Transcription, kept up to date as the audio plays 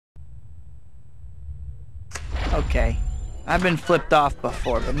Okay. I've been flipped off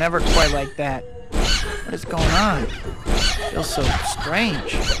before, but never quite like that. What is going on? It feels so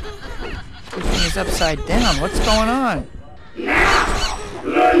strange. Everything is upside down. What's going on? Now,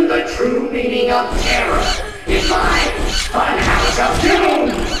 learn the true meaning of terror in my funhouse of doom!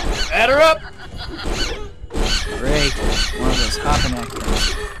 Batter up! Great. One of those hopping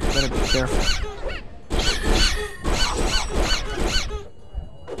actors. Better be careful.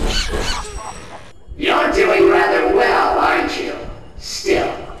 You're doing rather well, aren't you?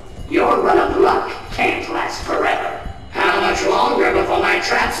 Still, your run of luck can't last forever. How much longer before my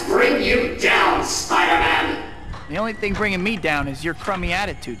traps bring you down, Spider-Man? The only thing bringing me down is your crummy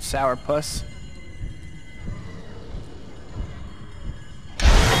attitude, sourpuss.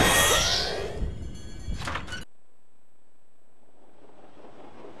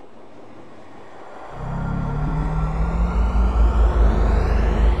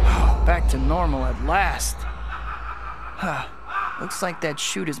 Back to normal at last. Huh. Looks like that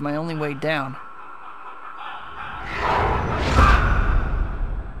chute is my only way down.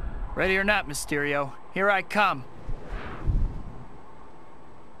 Ready or not, Mysterio, here I come.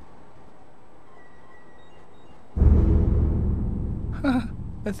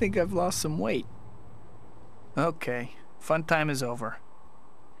 I think I've lost some weight. Okay, fun time is over.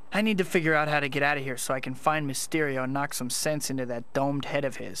 I need to figure out how to get out of here so I can find Mysterio and knock some sense into that domed head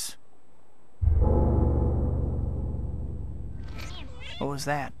of his. What was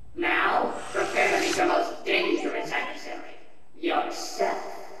that? Now, prepare to meet the most dangerous adversary, yourself.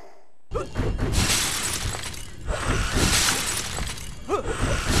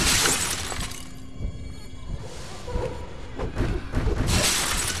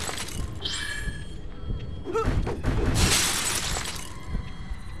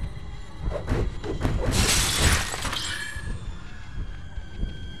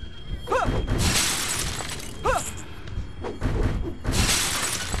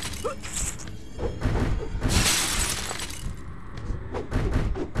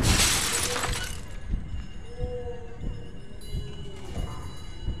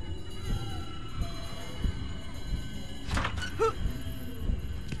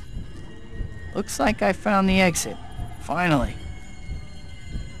 Looks like I found the exit. Finally.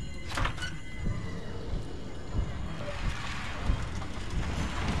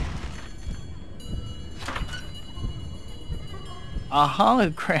 A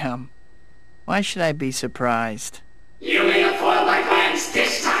hologram. Why should I be surprised? You may have foiled my plans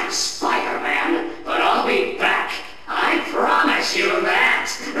this time, Spider-Man, but I'll be back. I promise you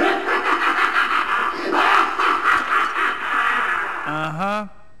that. Uh-huh.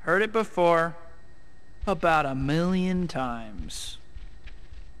 Heard it before. About 1,000,000 times.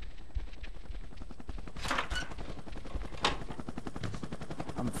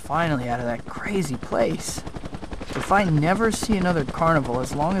 I'm finally out of that crazy place. If I never see another carnival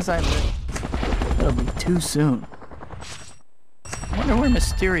as long as I live, it'll be too soon. I wonder where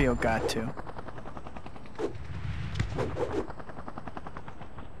Mysterio got to.